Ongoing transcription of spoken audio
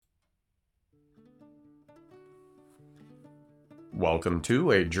Welcome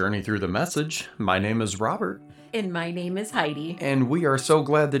to A Journey Through the Message. My name is Robert. And my name is Heidi. And we are so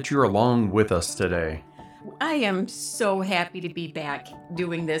glad that you're along with us today. I am so happy to be back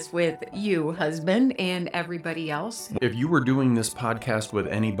doing this with you, husband, and everybody else. If you were doing this podcast with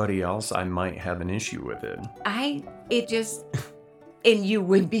anybody else, I might have an issue with it. And you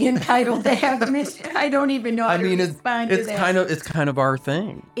would be entitled to have an issue. I don't even know how to respond to that. It's kind of our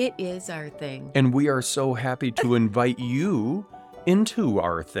thing. It is our thing. And we are so happy to invite you into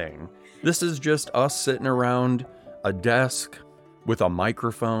our thing. This is just us sitting around a desk with a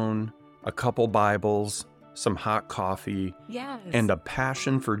microphone, a couple Bibles, some hot coffee, yes, and a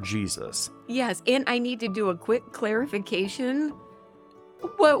passion for Jesus. Yes, and I need to do a quick clarification.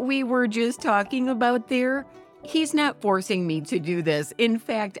 What we were just talking about there, he's not forcing me to do this. In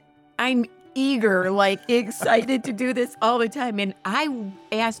fact, I'm eager, excited to do this all the time. And I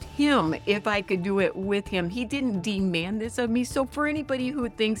asked him if I could do it with him. He didn't demand this of me. So for anybody who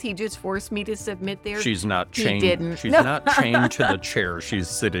thinks he just forced me to submit there, she's not chained. He didn't. She's not chained to the chair she's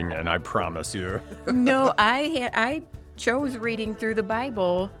sitting in, I promise you. No, I chose reading through the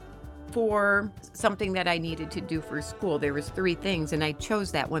Bible for something that I needed to do for school. There was 3 things, and I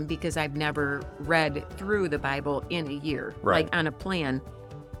chose that one because I've never read through the Bible in a year, right, on a plan.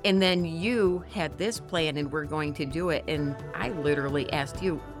 And then you had this plan and we're going to do it. And I literally asked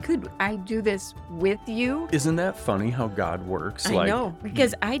you, could I do this with you? Isn't that funny how God works? I know,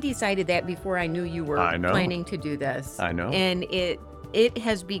 because I decided that before I knew you were planning to do this. I know. And it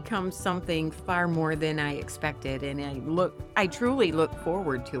has become something far more than I expected. And I truly look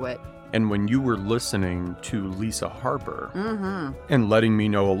forward to it. And when you were listening to Lisa Harper mm-hmm. and letting me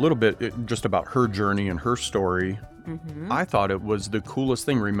know a little bit just about her journey and her story, mm-hmm. I thought it was the coolest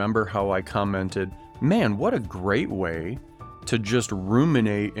thing. Remember how I commented, man, what a great way to just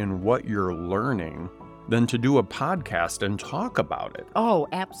ruminate in what you're learning than to do a podcast and talk about it. Oh,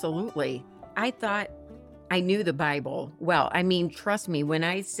 absolutely. I thought I knew the Bible well. I mean, trust me, when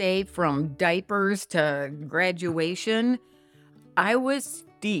I say from diapers to graduation, I was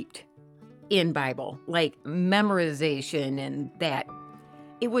steeped in Bible, memorization and that.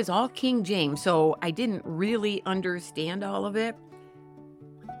 It was all King James, so I didn't really understand all of it.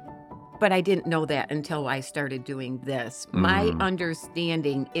 But I didn't know that until I started doing this. My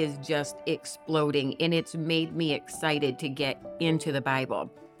understanding is just exploding, and it's made me excited to get into the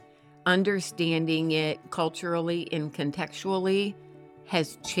Bible. Understanding it culturally and contextually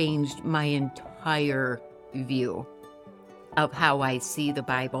has changed my entire view of how I see the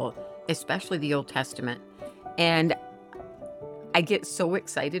Bible, especially the Old Testament. And I get so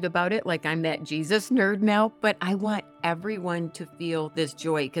excited about it, I'm that Jesus nerd now, but I want everyone to feel this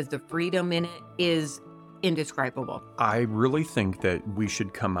joy because the freedom in it is indescribable. I really think that we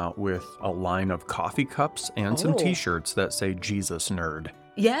should come out with a line of coffee cups and some t-shirts that say Jesus nerd.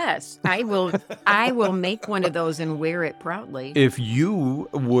 Yes, I will make one of those and wear it proudly. If you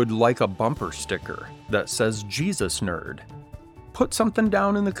would like a bumper sticker that says Jesus nerd, put something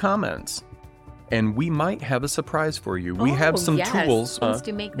down in the comments. And we might have a surprise for you. We have some tools.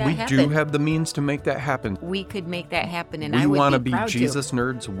 To make that we happen. do have the means to make that happen. We could make that happen, and we I would want to be be proud Jesus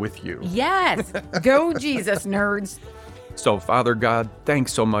nerds with you. Yes, go Jesus nerds. So, Father God,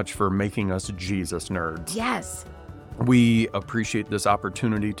 thanks so much for making us Jesus nerds. Yes. We appreciate this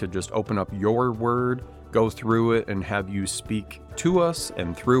opportunity to just open up your word, go through it, and have you speak to us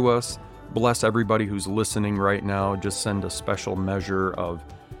and through us. Bless everybody who's listening right now. Just send a special measure of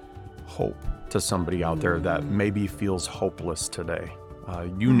hope to somebody out there that maybe feels hopeless today.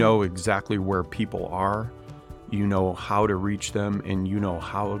 You know exactly where people are. You know how to reach them, and you know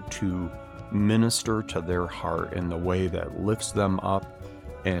how to minister to their heart in the way that lifts them up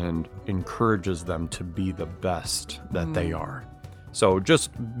and encourages them to be the best that they are. So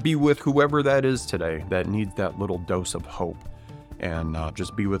just be with whoever that is today that needs that little dose of hope, and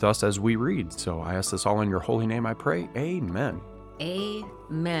just be with us as we read. So I ask this all in your holy name, I pray. Amen.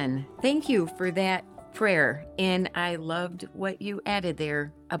 Amen. Thank you for that prayer. And I loved what you added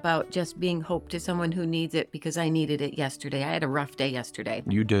there about just being hope to someone who needs it, because I needed it yesterday. I had a rough day yesterday.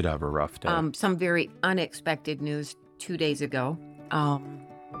 You did have a rough day. Some very unexpected news 2 days ago. And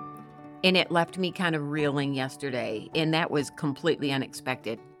it left me kind of reeling yesterday. And that was completely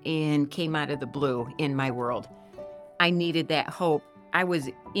unexpected and came out of the blue in my world. I needed that hope. I was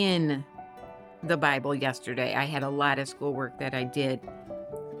in the Bible yesterday. I had a lot of schoolwork that I did,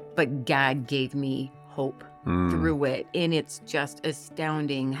 but God gave me hope through it. And it's just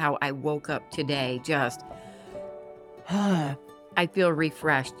astounding how I woke up today I feel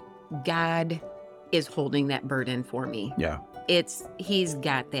refreshed. God is holding that burden for me. Yeah. He's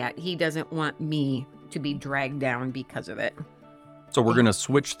got that. He doesn't want me to be dragged down because of it. So we're going to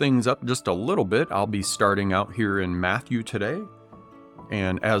switch things up just a little bit. I'll be starting out here in Matthew today.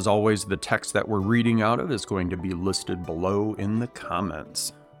 And as always, the text that we're reading out of is going to be listed below in the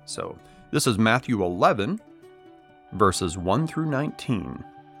comments. So this is Matthew 11, verses 1 through 19.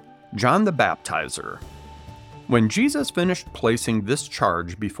 John the Baptizer. When Jesus finished placing this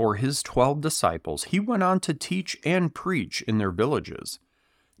charge before his 12 disciples, he went on to teach and preach in their villages.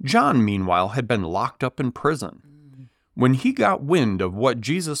 John, meanwhile, had been locked up in prison. When he got wind of what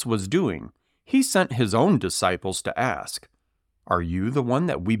Jesus was doing, he sent his own disciples to ask, "Are you the one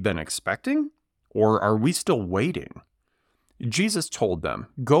that we've been expecting? Or are we still waiting?" Jesus told them,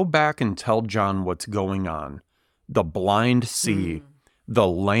 "Go back and tell John what's going on. The blind see, the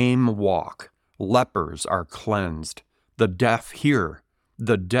lame walk, lepers are cleansed, the deaf hear,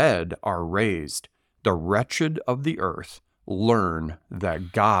 the dead are raised, the wretched of the earth learn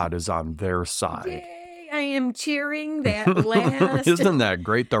that God is on their side." Yay, I am cheering that last. Isn't that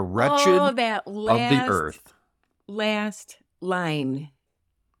great? The wretched of the earth. Last line.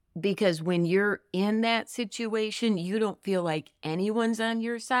 Because when you're in that situation, you don't feel like anyone's on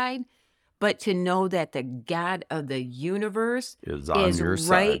your side. But to know that the God of the universe is on your side,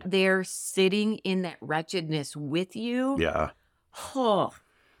 right there sitting in that wretchedness with you. Yeah. Oh.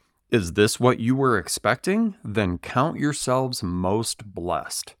 Is this what you were expecting? Then count yourselves most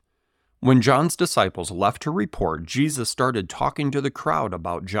blessed. When John's disciples left to report, Jesus started talking to the crowd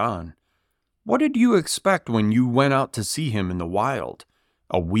about John. What did you expect when you went out to see him in the wild?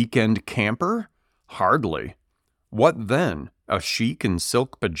 A weekend camper? Hardly. What then? A sheik in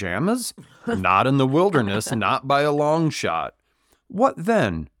silk pajamas? Not in the wilderness, not by a long shot. What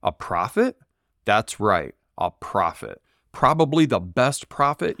then? A prophet? That's right, a prophet. Probably the best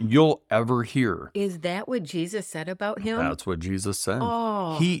prophet you'll ever hear. Is that what Jesus said about him? That's what Jesus said.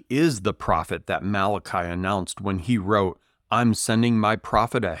 Oh. He is the prophet that Malachi announced when he wrote, "I'm sending my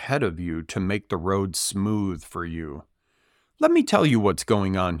prophet ahead of you to make the road smooth for you." Let me tell you what's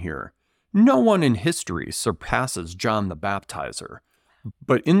going on here. No one in history surpasses John the Baptizer.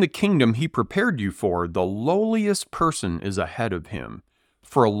 But in the kingdom he prepared you for, the lowliest person is ahead of him.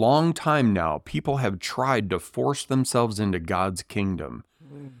 For a long time now, people have tried to force themselves into God's kingdom.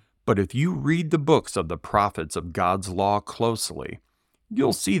 But if you read the books of the prophets of God's law closely,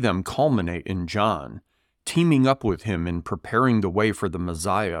 you'll see them culminate in John, teaming up with him in preparing the way for the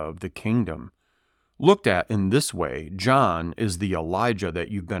Messiah of the kingdom. Looked at in this way, John is the Elijah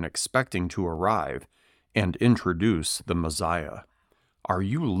that you've been expecting to arrive and introduce the Messiah. Are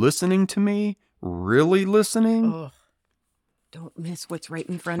you listening to me? Really listening? Oh. Don't miss what's right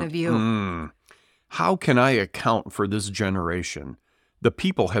in front of you. How can I account for this generation? The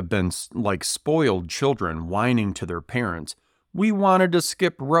people have been like spoiled children whining to their parents. "We wanted to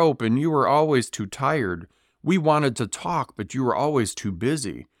skip rope and you were always too tired. We wanted to talk, but you were always too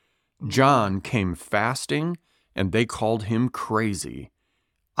busy." John came fasting and they called him crazy.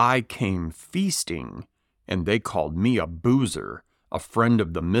 I came feasting and they called me a boozer, a friend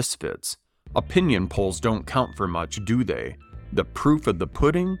of the misfits. Opinion polls don't count for much, do they? The proof of the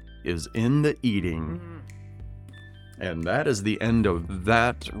pudding is in the eating. And that is the end of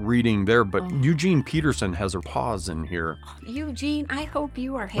that reading there. But Eugene Peterson has a pause in here. Eugene, I hope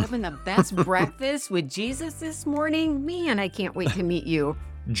you are having the best breakfast with Jesus this morning. Man, I can't wait to meet you.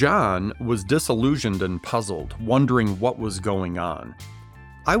 John was disillusioned and puzzled, wondering what was going on.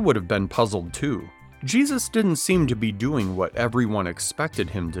 I would have been puzzled too. Jesus didn't seem to be doing what everyone expected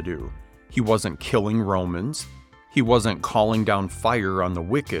him to do. He wasn't killing Romans. He wasn't calling down fire on the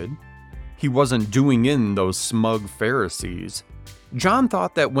wicked. He wasn't doing in those smug Pharisees. John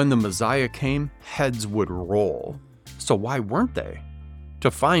thought that when the Messiah came, heads would roll. So why weren't they?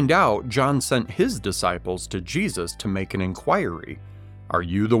 To find out, John sent his disciples to Jesus to make an inquiry. Are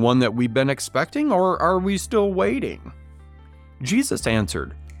you the one that we've been expecting, or are we still waiting? Jesus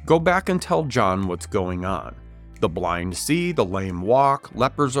answered, "Go back and tell John what's going on. The blind see, the lame walk,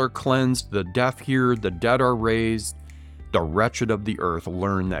 lepers are cleansed, the deaf hear, the dead are raised. The wretched of the earth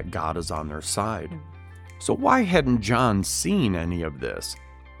learn that God is on their side." So why hadn't John seen any of this?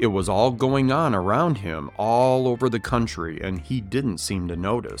 It was all going on around him all over the country, and he didn't seem to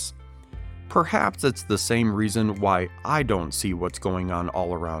notice. Perhaps it's the same reason why I don't see what's going on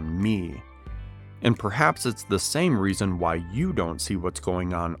all around me. And perhaps it's the same reason why you don't see what's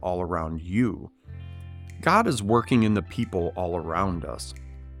going on all around you. God is working in the people all around us,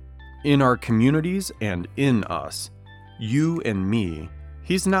 in our communities and in us, you and me.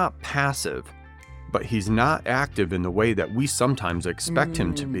 He's not passive, but he's not active in the way that we sometimes expect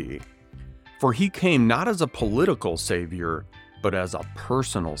him to be. For he came not as a political savior, but as a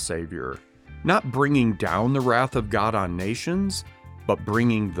personal savior, not bringing down the wrath of God on nations, but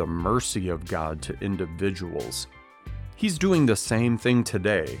bringing the mercy of God to individuals. He's doing the same thing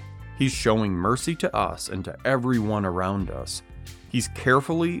today. He's showing mercy to us and to everyone around us. He's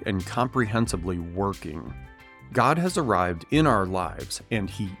carefully and comprehensively working. God has arrived in our lives, and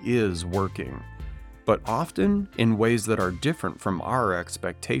He is working, but often in ways that are different from our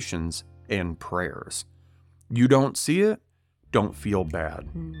expectations and prayers. You don't see it? Don't feel bad.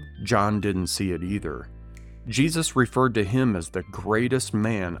 John didn't see it either. Jesus referred to him as the greatest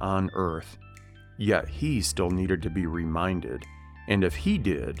man on earth, yet he still needed to be reminded. And if he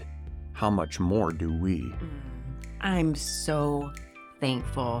did, how much more do we? I'm so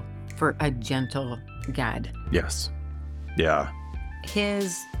thankful for a gentle God. Yes. Yeah.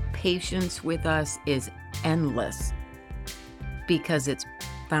 His patience with us is endless because it's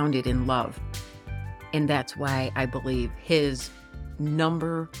founded in love. And that's why I believe his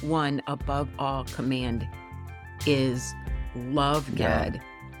number one above all command is love God,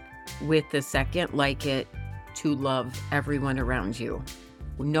 with the second like it, to love everyone around you.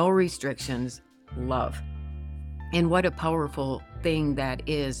 No restrictions, love. And what a powerful thing that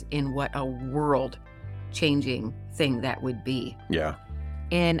is, in what a world-changing thing that would be. Yeah.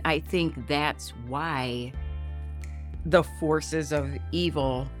 And I think that's why the forces of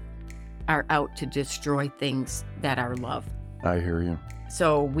evil are out to destroy things that are love. I hear you.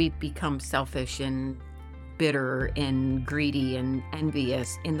 So we become selfish and bitter and greedy and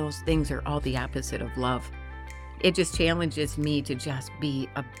envious, and those things are all the opposite of love. It just challenges me to just be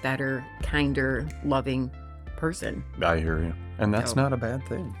a better, kinder, loving person. I hear you. And that's So- not a bad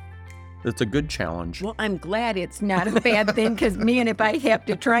thing. It's a good challenge. Well, I'm glad it's not a bad thing, because man, if I have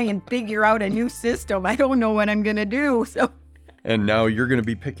to try and figure out a new system, I don't know what I'm going to do. So And now you're going to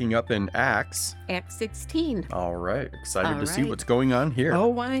be picking up in Acts. Acts 16. All right. Excited All to see right. what's going on here.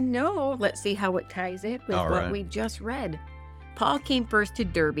 Oh, I know. Let's see how it ties in with All what right. we just read. Paul came first to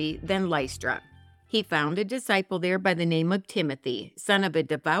Derbe, then Lystra. He found a disciple there by the name of Timothy, son of a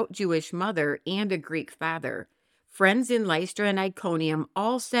devout Jewish mother and a Greek father. Friends in Lystra and Iconium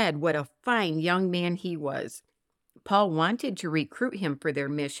all said what a fine young man he was. Paul wanted to recruit him for their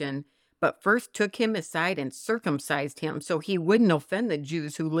mission, but first took him aside and circumcised him so he wouldn't offend the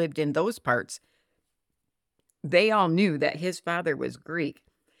Jews who lived in those parts. They all knew that his father was Greek.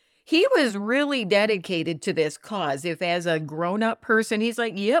 He was really dedicated to this cause. If as a grown-up person, he's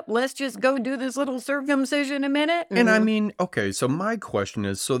like, yep, let's just go do this little circumcision a minute. And I mean, okay, so my question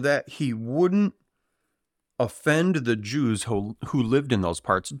is, so that he wouldn't offend the Jews who lived in those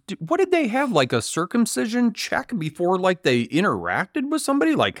parts, what did they have, like a circumcision check before, like, they interacted with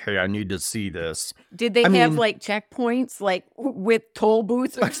somebody? Like, hey, I need to see this. Did they I have mean- like checkpoints, like with toll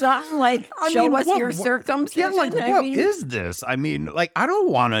booths or something? Like, show us your circumcision? Yeah, like, I what mean, is this? I mean, like, I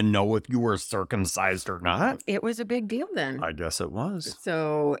don't want to know if you were circumcised or not. it was a big deal then. I guess it was.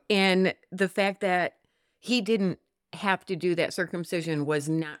 So, and the fact that he didn't have to do that circumcision was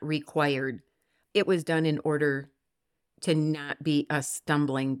not required. It was done in order to not be a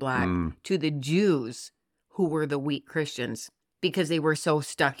stumbling block to the Jews who were the weak Christians, because they were so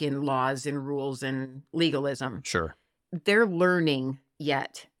stuck in laws and rules and legalism. Sure. They're learning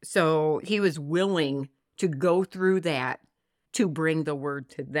yet. So he was willing to go through that to bring the word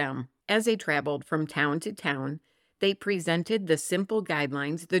to them. As they traveled from town to town, they presented the simple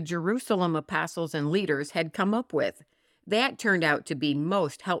guidelines the Jerusalem apostles and leaders had come up with. That turned out to be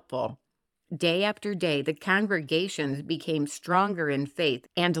most helpful. Day after day, the congregations became stronger in faith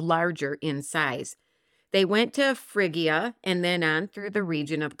and larger in size. They went to Phrygia and then on through the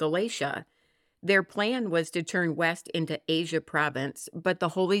region of Galatia. Their plan was to turn west into Asia province, but the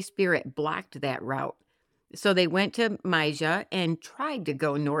Holy Spirit blocked that route. So they went to Mysia and tried to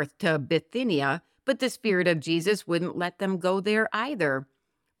go north to Bithynia, but the Spirit of Jesus wouldn't let them go there either.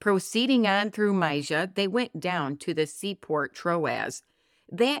 Proceeding on through Mysia, they went down to the seaport Troas.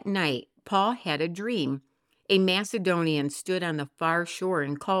 That night, Paul had a dream. A Macedonian stood on the far shore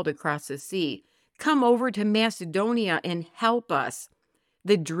and called across the sea, "Come over to Macedonia and help us."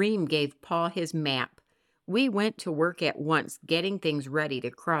 The dream gave Paul his map. We went to work at once, getting things ready to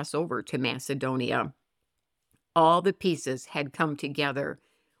cross over to Macedonia. All the pieces had come together.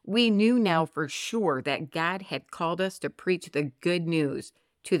 We knew now for sure that God had called us to preach the good news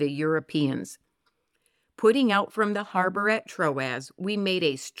to the Europeans. Putting out from the harbor at Troas, we made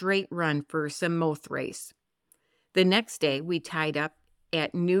a straight run for Samothrace. The next day, we tied up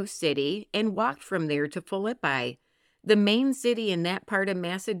at New City and walked from there to Philippi, the main city in that part of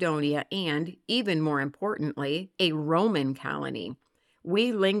Macedonia and, even more importantly, a Roman colony.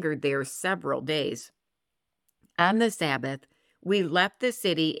 We lingered there several days. On the Sabbath, we left the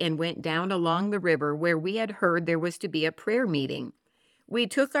city and went down along the river where we had heard there was to be a prayer meeting. We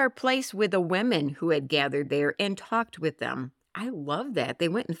took our place with the women who had gathered there and talked with them. I love that. They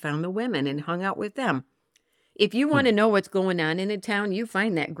went and found the women and hung out with them. If you want to know what's going on in a town, you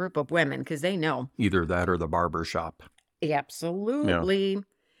find that group of women because they know. Either that or the barber shop. Absolutely. Yeah.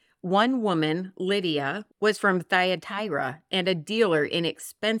 One woman, Lydia, was from Thyatira and a dealer in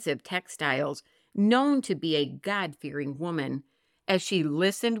expensive textiles, known to be a God-fearing woman. As she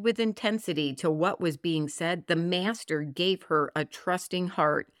listened with intensity to what was being said, the master gave her a trusting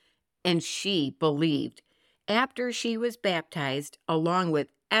heart, and she believed. After she was baptized, along with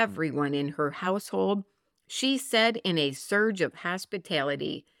everyone in her household, she said in a surge of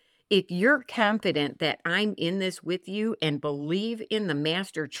hospitality, "If you're confident that I'm in this with you and believe in the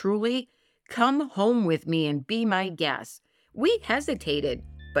master truly, come home with me and be my guest." We hesitated,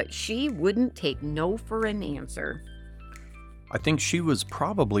 but she wouldn't take no for an answer. I think she was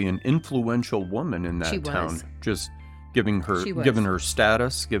probably an influential woman in that town. Just given her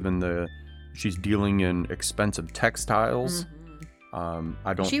status, she's dealing in expensive textiles.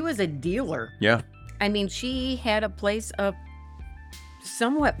 Mm-hmm. She was a dealer. Yeah. I mean, she had a place of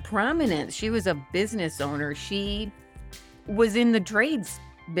somewhat prominence. She was a business owner. She was in the trades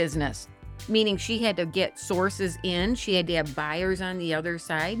business, meaning she had to get sources in. She had to have buyers on the other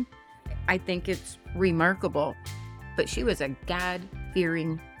side. I think it's remarkable. But she was a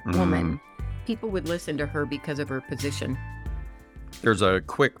God-fearing woman. People would listen to her because of her position. There's a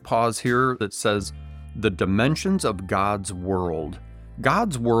quick pause here that says, the dimensions of God's world.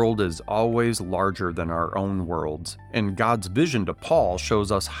 God's world is always larger than our own worlds, and God's vision to Paul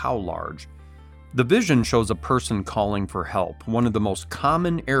shows us how large. The vision shows a person calling for help. One of the most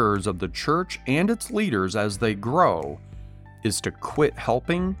common errors of the church and its leaders as they grow is to quit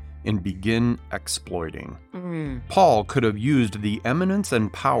helping and begin exploiting. Paul could have used the eminence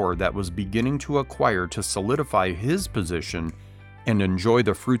and power that was beginning to acquire to solidify his position and enjoy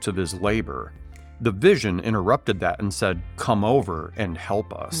the fruits of his labor. The vision interrupted that and said, "Come over and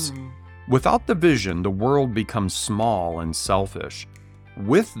help us." Without the vision, the world becomes small and selfish.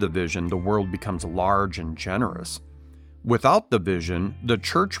 With the vision, the world becomes large and generous. Without the vision, the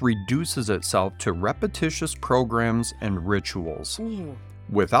church reduces itself to repetitious programs and rituals.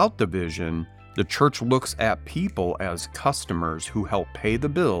 Without the vision, the church looks at people as customers who help pay the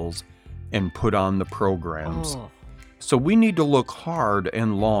bills and put on the programs. So we need to look hard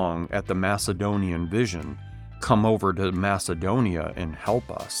and long at the Macedonian vision. Come over to Macedonia and help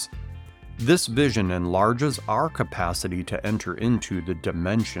us. This vision enlarges our capacity to enter into the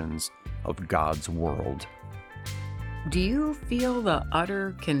dimensions of God's world. Do you feel the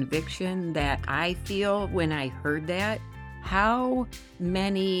utter conviction that I feel when I heard that? How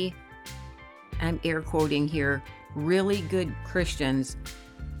many, I'm air quoting here, really good Christians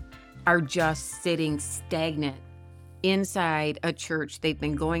are just sitting stagnant inside a church they've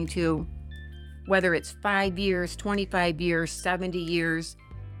been going to, whether it's 5 years, 25 years, 70 years.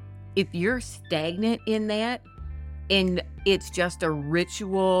 If you're stagnant in that, and it's just a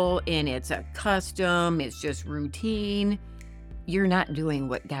ritual and it's a custom, it's just routine, you're not doing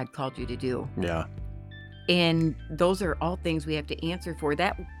what God called you to do. Yeah. And those are all things we have to answer for.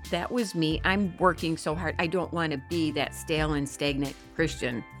 That was me. I'm working so hard. I don't want to be that stale and stagnant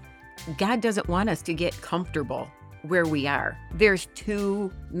Christian. God doesn't want us to get comfortable where we are. There's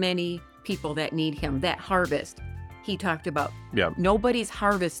too many people that need him. That harvest he talked about. Yep. Nobody's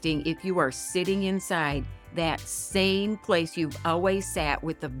harvesting if you are sitting inside that same place you've always sat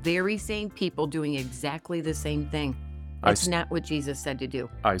with the very same people doing exactly the same thing. That's not what Jesus said to do.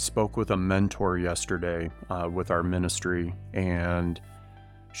 I spoke with a mentor yesterday with our ministry, and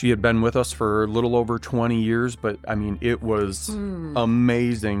she had been with us for a little over 20 years, but I mean, it was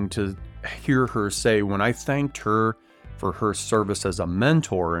amazing to hear her say, when I thanked her for her service as a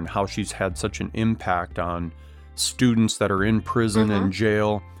mentor and how she's had such an impact on students that are in prison and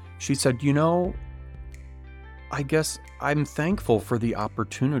jail, she said, I guess I'm thankful for the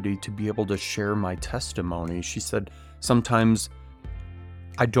opportunity to be able to share my testimony. She said, sometimes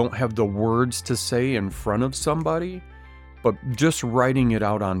I don't have the words to say in front of somebody, but just writing it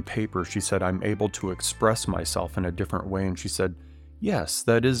out on paper, she said, I'm able to express myself in a different way. And she said, yes,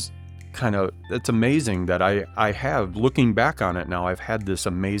 that is it's amazing that I have, looking back on it now, I've had this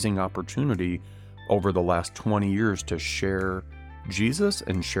amazing opportunity over the last 20 years to share Jesus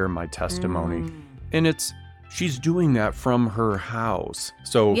and share my testimony. And she's doing that from her house.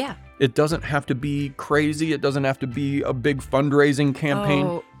 So it doesn't have to be crazy. It doesn't have to be a big fundraising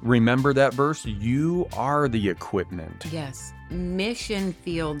campaign. Remember that verse? You are the equipment. Yes. Mission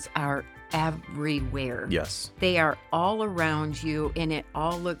fields are everywhere. Yes. They are all around you, and it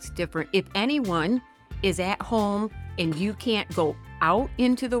all looks different. If anyone is at home and you can't go out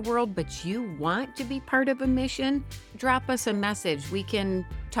into the world, but you want to be part of a mission, drop us a message. We can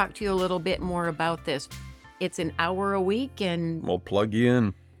talk to you a little bit more about this. It's an hour a week and We'll plug you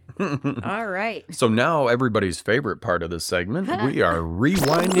in. all right. So now everybody's favorite part of this segment, we are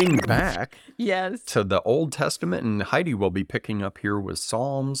rewinding back Yes. to the Old Testament, and Heidi will be picking up here with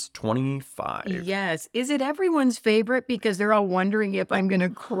Psalms 25. Yes. Is it everyone's favorite because they're all wondering if I'm going to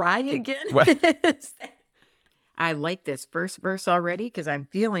cry again? I like this first verse already because I'm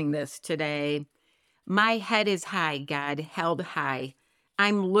feeling this today. My head is high, God, held high.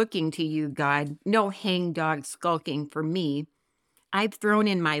 I'm looking to you, God. No hangdog skulking for me. I've thrown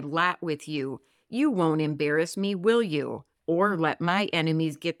in my lot with you. You won't embarrass me, will you? Or let my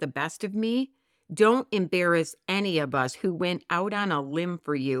enemies get the best of me? Don't embarrass any of us who went out on a limb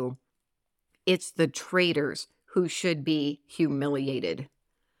for you. It's the traitors who should be humiliated.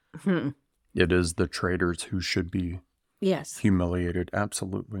 It is the traitors who should be Yes. humiliated.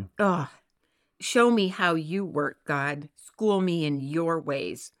 Absolutely. Oh, show me how you work, God. School me in your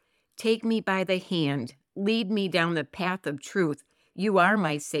ways. Take me by the hand. Lead me down the path of truth. You are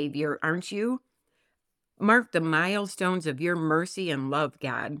my Savior, aren't you? Mark the milestones of your mercy and love,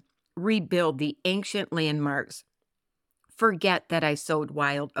 God. Rebuild the ancient landmarks. Forget that I sowed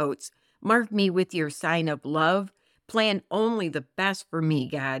wild oats. Mark me with your sign of love. Plan only the best for me,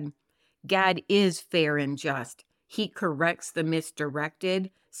 God. God is fair and just. He corrects the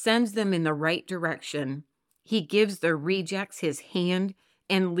misdirected, sends them in the right direction. He gives the rejects his hand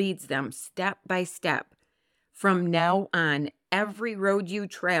and leads them step by step. From now on, every road you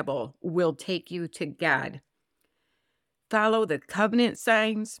travel will take you to God. Follow the covenant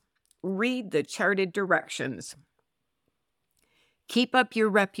signs. Read the charted directions. Keep up your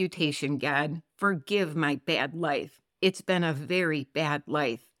reputation, God. Forgive my bad life. It's been a very bad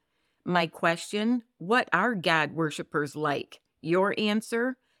life. My question, what are God worshipers like? Your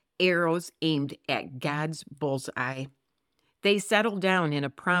answer, arrows aimed at God's bullseye. They settle down in a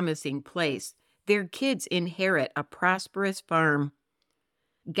promising place. Their kids inherit a prosperous farm.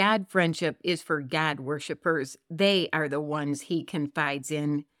 God friendship is for God worshipers. They are the ones he confides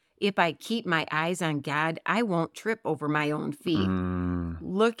in. If I keep my eyes on God, I won't trip over my own feet.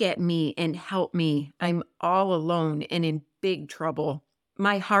 Look at me and help me. I'm all alone and in big trouble.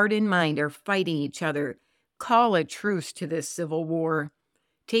 My heart and mind are fighting each other. Call a truce to this civil war.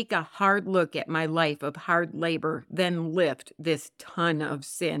 Take a hard look at my life of hard labor, then lift this ton of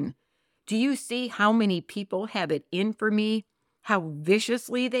sin. Do you see how many people have it in for me? How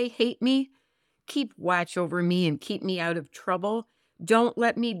viciously they hate me? Keep watch over me and keep me out of trouble. Don't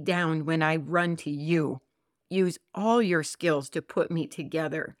let me down when I run to you. Use all your skills to put me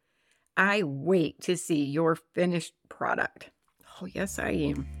together. I wait to see your finished product. Oh, yes, I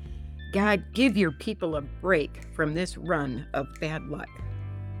am. God, give your people a break from this run of bad luck.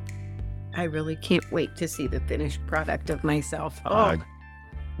 I really can't wait to see the finished product of myself.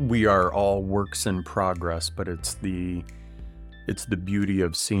 We are all works in progress, but it's the beauty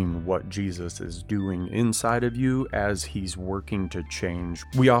of seeing what Jesus is doing inside of you as he's working to change.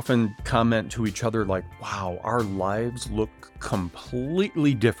 We often comment to each other like, wow, our lives look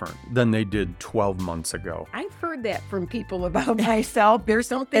completely different than they did 12 months ago. I've heard that from people about myself. There's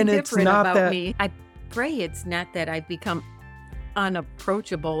something different about me. I pray it's not that I've become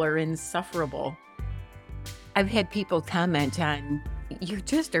unapproachable or insufferable. I've had people comment on, you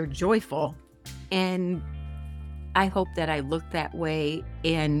just are joyful. And I hope that I look that way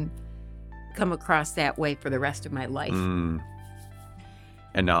and come across that way for the rest of my life.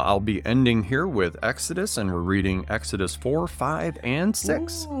 And now I'll be ending here with Exodus, and we're reading Exodus 4, 5, and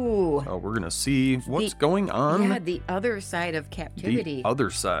 6. Ooh. We're going to see what's going on. Yeah, the other side of captivity. The other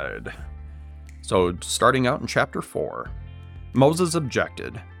side. So starting out in chapter 4, Moses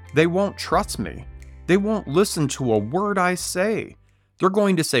objected. They won't trust me. They won't listen to a word I say. They're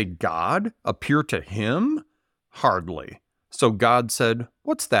going to say, God, appear to him? Hardly. So God said,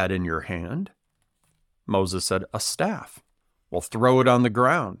 what's that in your hand? Moses said, a staff. Well, throw it on the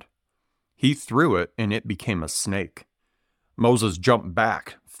ground. He threw it, and it became a snake. Moses jumped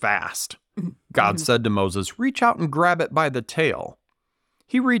back fast. God said to Moses, reach out and grab it by the tail.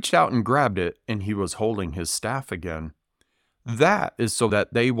 He reached out and grabbed it, and he was holding his staff again. That is so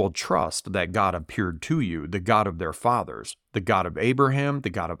that they will trust that God appeared to you, the God of their fathers, the God of Abraham, the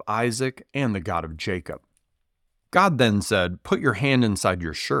God of Isaac, and the God of Jacob. God then said, put your hand inside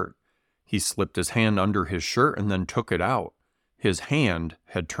your shirt. He slipped his hand under his shirt and then took it out. His hand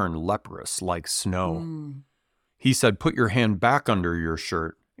had turned leprous like snow. He said, put your hand back under your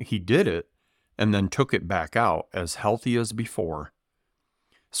shirt. He did it and then took it back out as healthy as before.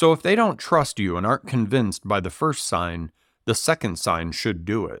 So if they don't trust you and aren't convinced by the first sign, The second sign should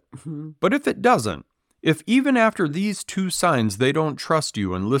do it. Mhm. But if it doesn't, if even after these 2 signs they don't trust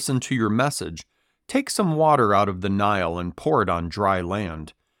you and listen to your message, take some water out of the Nile and pour it on dry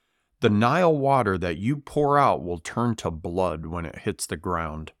land. The Nile water that you pour out will turn to blood when it hits the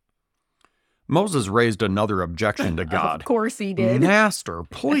ground. Moses raised another objection to God. Of course he did. Master,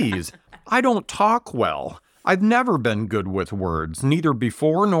 please, I don't talk well. I've never been good with words, neither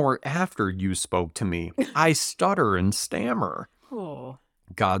before nor after you spoke to me. I stutter and stammer. Oh.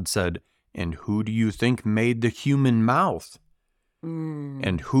 God said, and who do you think made the human mouth?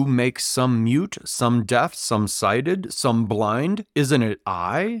 And who makes some mute, some deaf, some sighted, some blind? Isn't it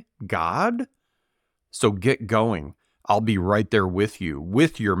I, God? So get going. I'll be right there with you,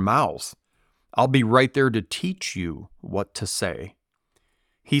 with your mouth. I'll be right there to teach you what to say.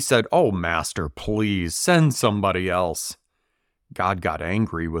 He said, oh, Master, please send somebody else. God got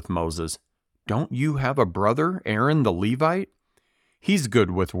angry with Moses. Don't you have a brother, Aaron the Levite? He's good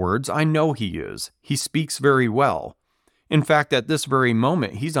with words. I know he is. He speaks very well. In fact, at this very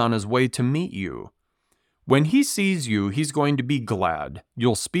moment, he's on his way to meet you. When he sees you, he's going to be glad.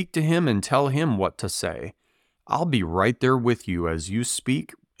 You'll speak to him and tell him what to say. I'll be right there with you as you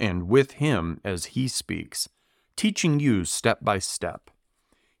speak and with him as he speaks, teaching you step by step.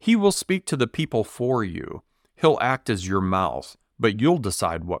 He will speak to the people for you. He'll act as your mouth, but you'll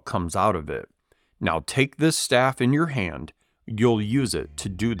decide what comes out of it. Now take this staff in your hand. You'll use it to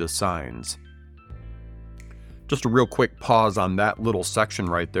do the signs. Just a real quick pause on that little section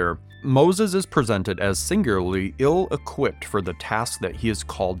right there. Moses is presented as singularly ill-equipped for the task that he is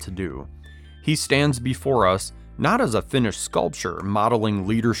called to do. He stands before us not as a finished sculpture, modeling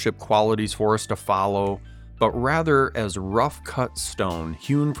leadership qualities for us to follow, but rather as rough-cut stone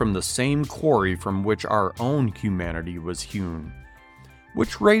hewn from the same quarry from which our own humanity was hewn.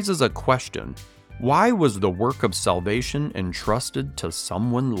 Which raises a question. Why was the work of salvation entrusted to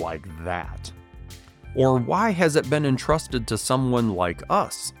someone like that? Or why has it been entrusted to someone like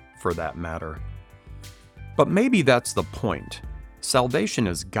us, for that matter? But maybe that's the point. Salvation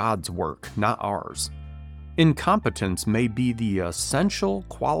is God's work, not ours. Incompetence may be the essential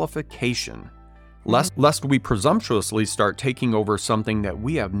qualification, lest we presumptuously start taking over something that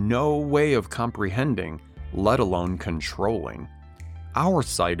we have no way of comprehending, let alone controlling. Our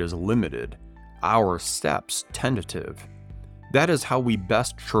sight is limited, our steps tentative. That is how we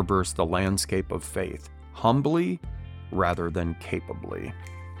best traverse the landscape of faith, humbly rather than capably.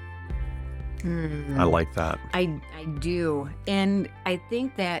 I like that. I do. And I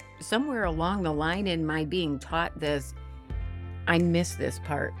think that somewhere along the line in my being taught this, I missed this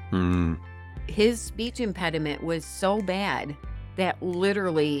part. His speech impediment was so bad that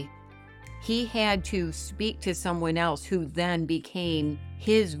literally he had to speak to someone else who then became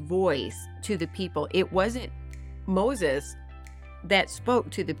his voice to the people. It wasn't Moses that spoke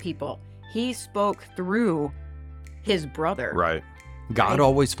to the people. He spoke through his brother. Right. God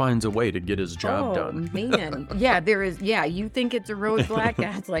always finds a way to get his job done. Man. Yeah, there is. Yeah, you think it's a roadblock?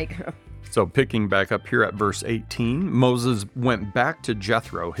 God's like... So picking back up here at verse 18, Moses went back to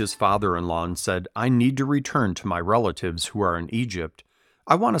Jethro, his father-in-law, and said, I need to return to my relatives who are in Egypt.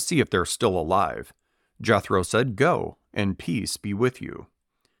 I want to see if they're still alive. Jethro said, Go, and peace be with you.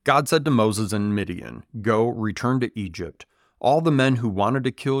 God said to Moses in Midian, Go, return to Egypt. All the men who wanted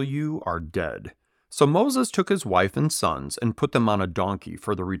to kill you are dead. So Moses took his wife and sons and put them on a donkey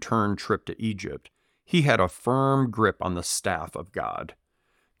for the return trip to Egypt. He had a firm grip on the staff of God.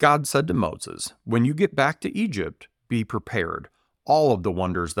 God said to Moses, When you get back to Egypt, be prepared. All of the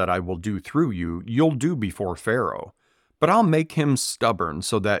wonders that I will do through you, you'll do before Pharaoh. But I'll make him stubborn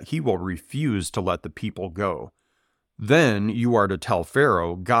so that he will refuse to let the people go. Then you are to tell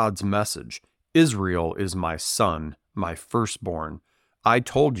Pharaoh God's message. Israel is my son, my firstborn. I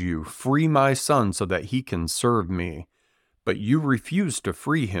told you, free my son so that he can serve me. But you refused to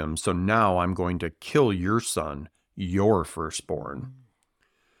free him, so now I'm going to kill your son, your firstborn.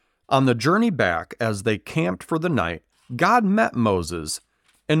 On the journey back, as they camped for the night, God met Moses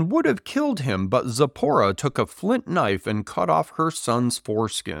and would have killed him, but Zipporah took a flint knife and cut off her son's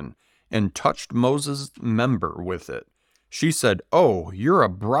foreskin and touched Moses' member with it. She said, Oh, you're a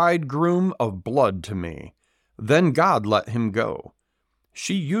bridegroom of blood to me. Then God let him go.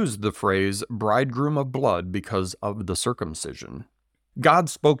 She used the phrase bridegroom of blood because of the circumcision. God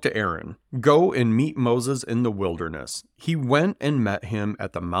spoke to Aaron, Go and meet Moses in the wilderness. He went and met him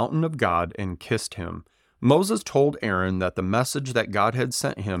at the mountain of God and kissed him. Moses told Aaron that the message that God had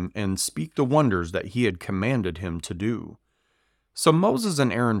sent him and speak the wonders that he had commanded him to do. So Moses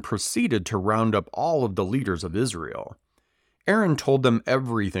and Aaron proceeded to round up all of the leaders of Israel. Aaron told them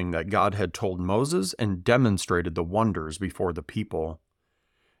everything that God had told Moses and demonstrated the wonders before the people.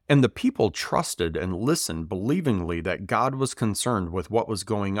 And the people trusted and listened believingly that God was concerned with what was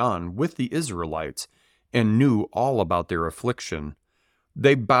going on with the Israelites and knew all about their affliction.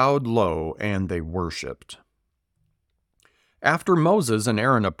 They bowed low and they worshipped. After Moses and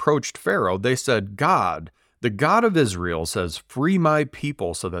Aaron approached Pharaoh, they said, God, the God of Israel, says, free my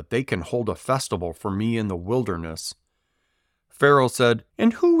people so that they can hold a festival for me in the wilderness. Pharaoh said,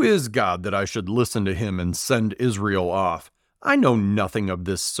 and who is God that I should listen to him and send Israel off? I know nothing of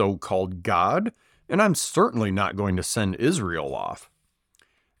this so-called God, and I'm certainly not going to send Israel off.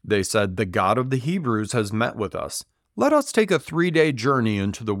 They said, the God of the Hebrews has met with us. Let us take a 3-day journey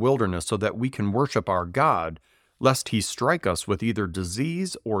into the wilderness so that we can worship our God, lest he strike us with either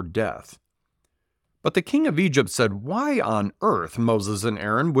disease or death. But the king of Egypt said, why on earth, Moses and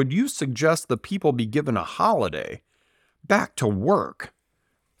Aaron, would you suggest the people be given a holiday? Back to work.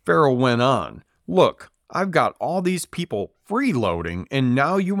 Pharaoh went on, look, I've got all these people freeloading, and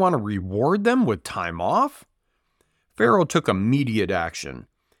now you want to reward them with time off? Pharaoh took immediate action.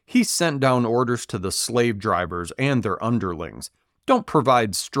 He sent down orders to the slave drivers and their underlings. Don't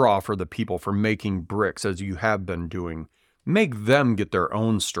provide straw for the people for making bricks as you have been doing. Make them get their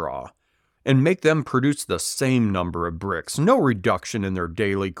own straw, and make them produce the same number of bricks. No reduction in their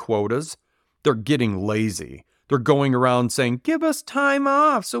daily quotas. They're getting lazy. They're going around saying, give us time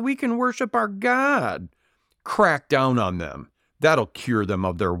off so we can worship our God. Crack down on them. That'll cure them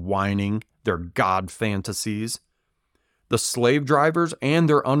of their whining, their God fantasies. The slave drivers and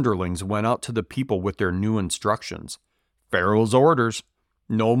their underlings went out to the people with their new instructions. Pharaoh's orders.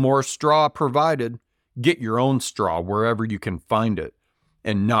 No more straw provided. Get your own straw wherever you can find it,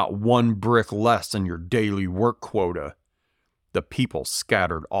 and not one brick less in your daily work quota. The people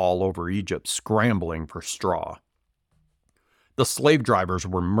scattered all over Egypt, scrambling for straw. The slave drivers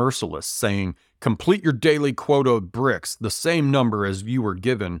were merciless, saying, complete your daily quota of bricks, the same number as you were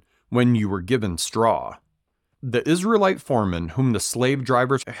given when you were given straw. The Israelite foremen whom the slave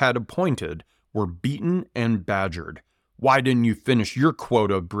drivers had appointed were beaten and badgered. Why didn't you finish your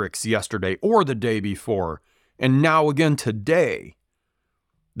quota of bricks yesterday or the day before, and now again today?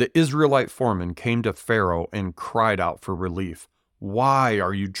 The Israelite foreman came to Pharaoh and cried out for relief. Why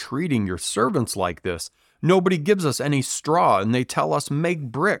are you treating your servants like this? Nobody gives us any straw, and they tell us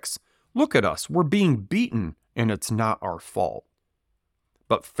make bricks. Look at us, we're being beaten, and it's not our fault.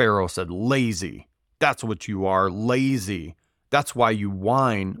 But Pharaoh said, lazy. That's what you are, lazy. That's why you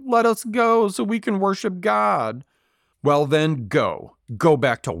whine. Let us go so we can worship God. Well then, go. Go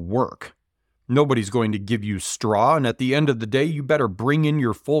back to work. Nobody's going to give you straw, and at the end of the day, you better bring in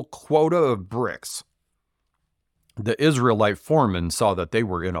your full quota of bricks. The Israelite foremen saw that they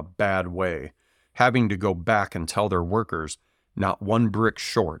were in a bad way, having to go back and tell their workers, not one brick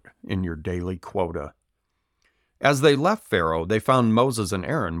short in your daily quota. As they left Pharaoh, they found Moses and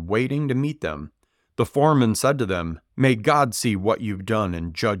Aaron waiting to meet them. The foreman said to them, may God see what you've done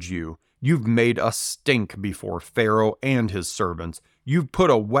and judge you. You've made us stink before Pharaoh and his servants. You've put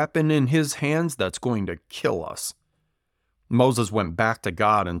a weapon in his hands that's going to kill us. Moses went back to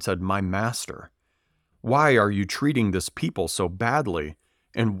God and said, my master, why are you treating this people so badly?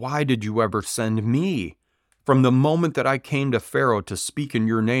 And why did you ever send me? From the moment that I came to Pharaoh to speak in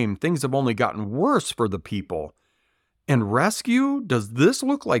your name, things have only gotten worse for the people. And rescue? Does this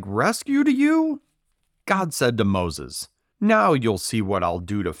look like rescue to you? God said to Moses, now you'll see what I'll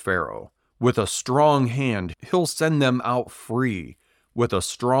do to Pharaoh. With a strong hand, he'll send them out free. With a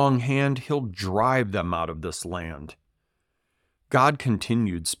strong hand, he'll drive them out of this land. God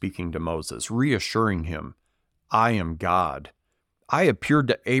continued speaking to Moses, reassuring him, I am God. I appeared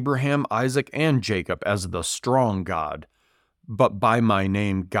to Abraham, Isaac, and Jacob as the strong God. But by my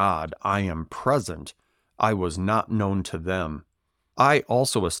name, God, I am present. I was not known to them. I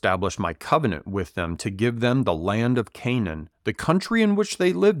also established my covenant with them to give them the land of Canaan, the country in which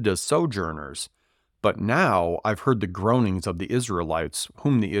they lived as sojourners. But now I've heard the groanings of the Israelites,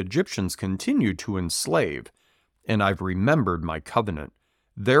 whom the Egyptians continue to enslave, and I've remembered my covenant.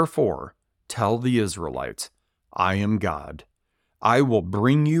 Therefore, tell the Israelites, I am God. I will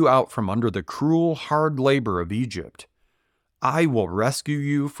bring you out from under the cruel, hard labor of Egypt. I will rescue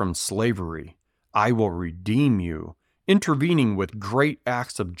you from slavery. I will redeem you, intervening with great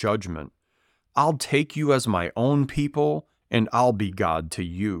acts of judgment. I'll take you as my own people, and I'll be God to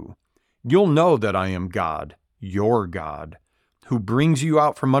you. You'll know that I am God, your God, who brings you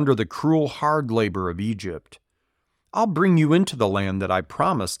out from under the cruel, hard labor of Egypt. I'll bring you into the land that I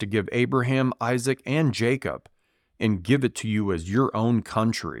promised to give Abraham, Isaac, and Jacob, and give it to you as your own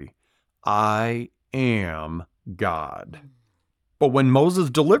country. I am God. But when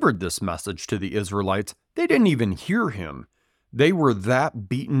Moses delivered this message to the Israelites, they didn't even hear him. They were that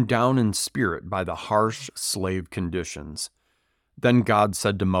beaten down in spirit by the harsh slave conditions. Then God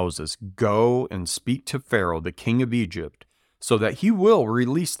said to Moses, "Go and speak to Pharaoh, the king of Egypt, so that he will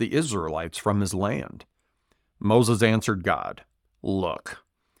release the Israelites from his land." Moses answered God, "Look,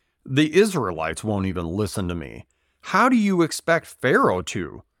 the Israelites won't even listen to me. How do you expect Pharaoh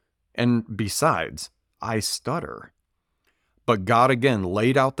to? And besides, I stutter." But God again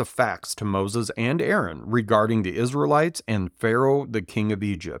laid out the facts to Moses and Aaron regarding the Israelites and Pharaoh, the king of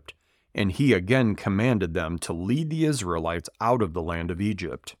Egypt, and he again commanded them to lead the Israelites out of the land of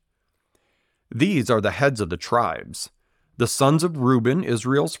Egypt. These are the heads of the tribes. The sons of Reuben,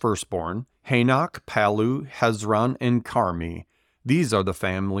 Israel's firstborn, Hanok, Palu, Hezron, and Carmi. These are the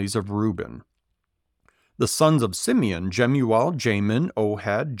families of Reuben. The sons of Simeon, Jemuel, Jamin,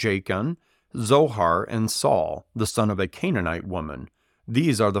 Ohad, Jachin, Zohar, and Saul, the son of a Canaanite woman.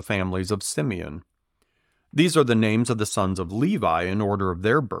 These are the families of Simeon. These are the names of the sons of Levi in order of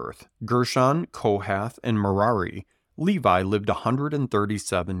their birth: Gershon, Kohath, and Merari. Levi lived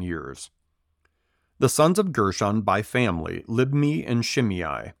 137 years. The sons of Gershon by family, Libni and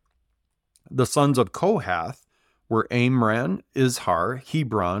Shimei. The sons of Kohath were Amram, Izhar,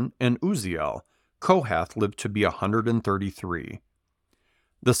 Hebron, and Uzziel. Kohath lived to be 133.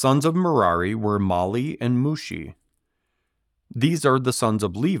 The sons of Merari were Mali and Mushi. These are the sons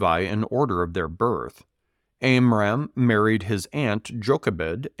of Levi in order of their birth. Amram married his aunt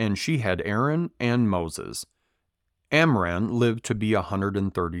Jochebed, and she had Aaron and Moses. Amram lived to be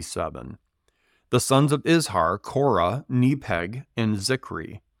 137. The sons of Izhar, Korah, Nepheg, and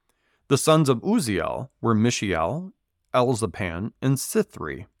Zikri. The sons of Uzziel were Mishael, Elzaphan, and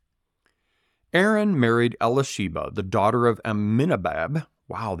Sithri. Aaron married Elisheba, the daughter of Amminadab.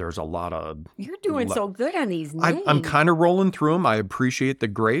 Wow, there's a lot of... You're doing so good on these names. I'm kind of rolling through them. I appreciate the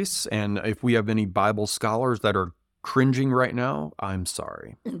grace, and if we have any Bible scholars that are cringing right now, I'm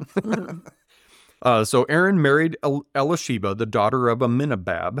sorry. So Aaron married Elisheba, the daughter of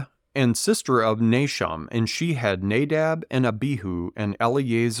Amminadab, and sister of Nasham, and she had Nadab and Abihu and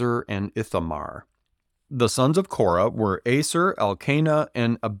Eleazar and Ithamar. The sons of Korah were Aser, Elkanah,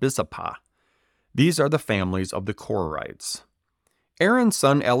 and Abisapah. These are the families of the Korahites. Aaron's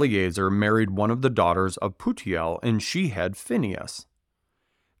son Eleazar married one of the daughters of Putiel, and she had Phinehas.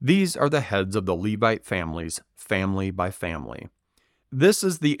 These are the heads of the Levite families, family by family. This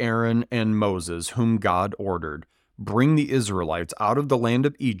is the Aaron and Moses whom God ordered, "Bring the Israelites out of the land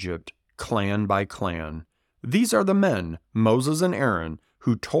of Egypt, clan by clan." These are the men, Moses and Aaron,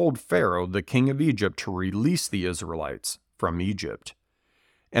 who told Pharaoh, the king of Egypt, to release the Israelites from Egypt.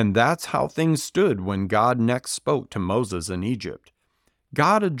 And that's how things stood when God next spoke to Moses in Egypt.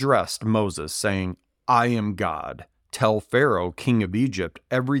 God addressed Moses, saying, "I am God. Tell Pharaoh, king of Egypt,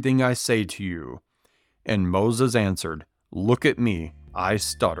 everything I say to you." And Moses answered, "Look at me, I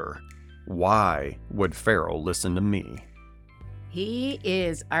stutter. Why would Pharaoh listen to me?" He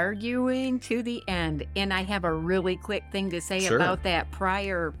is arguing to the end. And I have a really quick thing to say Sure. about that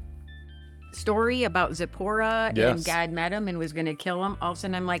prior story about Zipporah. Yes. And God met him and was going to kill him. All of a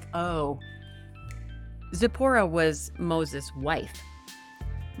sudden I'm like, oh, Zipporah was Moses' wife.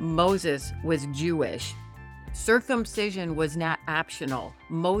 Moses was Jewish. Circumcision was not optional.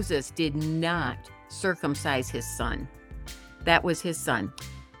 Moses did not circumcise his son. That was his son.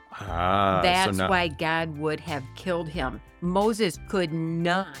 That's why God would have killed him. Moses could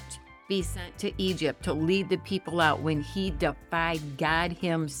not be sent to Egypt to lead the people out when he defied God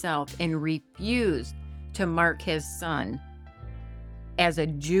himself and refused to mark his son as a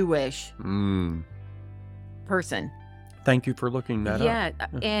Jewish person. Thank you for looking that up. Yeah,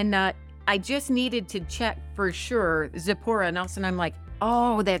 and I just needed to check for sure Zipporah, and all of a sudden I'm like,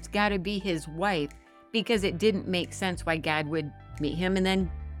 oh, that's got to be his wife, because it didn't make sense why God would meet him and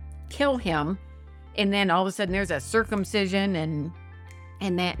then kill him, and then all of a sudden there's a circumcision and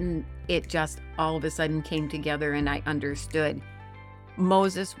it just all of a sudden came together, and I understood.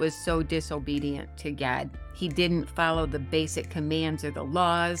 Moses was so disobedient to God. He didn't follow the basic commands or the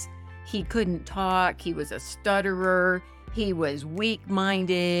laws. He couldn't talk. He was a stutterer. He was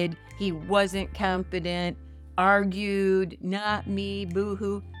weak-minded. He wasn't confident, argued, "Not me,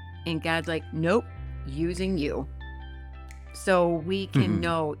 boo-hoo." And God's like, "Nope, using you." So we can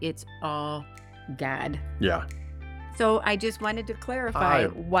know it's all God. Yeah. So I just wanted to clarify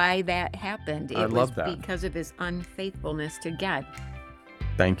why that happened. I love that. Because of his unfaithfulness to God.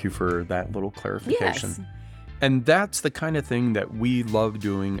 Thank you for that little clarification. Yes. And that's the kind of thing that we love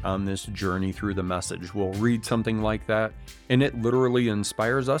doing on this journey through the message. We'll read something like that, and it literally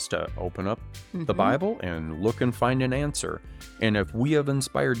inspires us to open up the Bible and look and find an answer. And if we have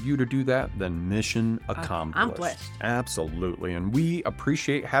inspired you to do that, then mission accomplished. Absolutely. And we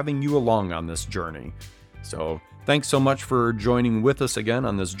appreciate having you along on this journey. So thanks so much for joining with us again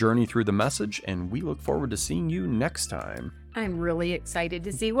on this journey through the message, and we look forward to seeing you next time. I'm really excited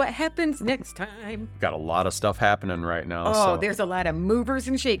to see what happens next time. Got a lot of stuff happening right now. Oh, there's a lot of movers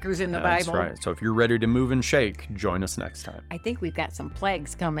and shakers in the Bible. That's right. So if you're ready to move and shake, join us next time. I think we've got some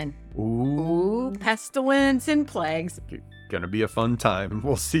plagues coming. Ooh, pestilence and plagues. Gonna be a fun time.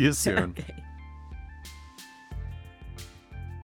 We'll see you soon. Okay.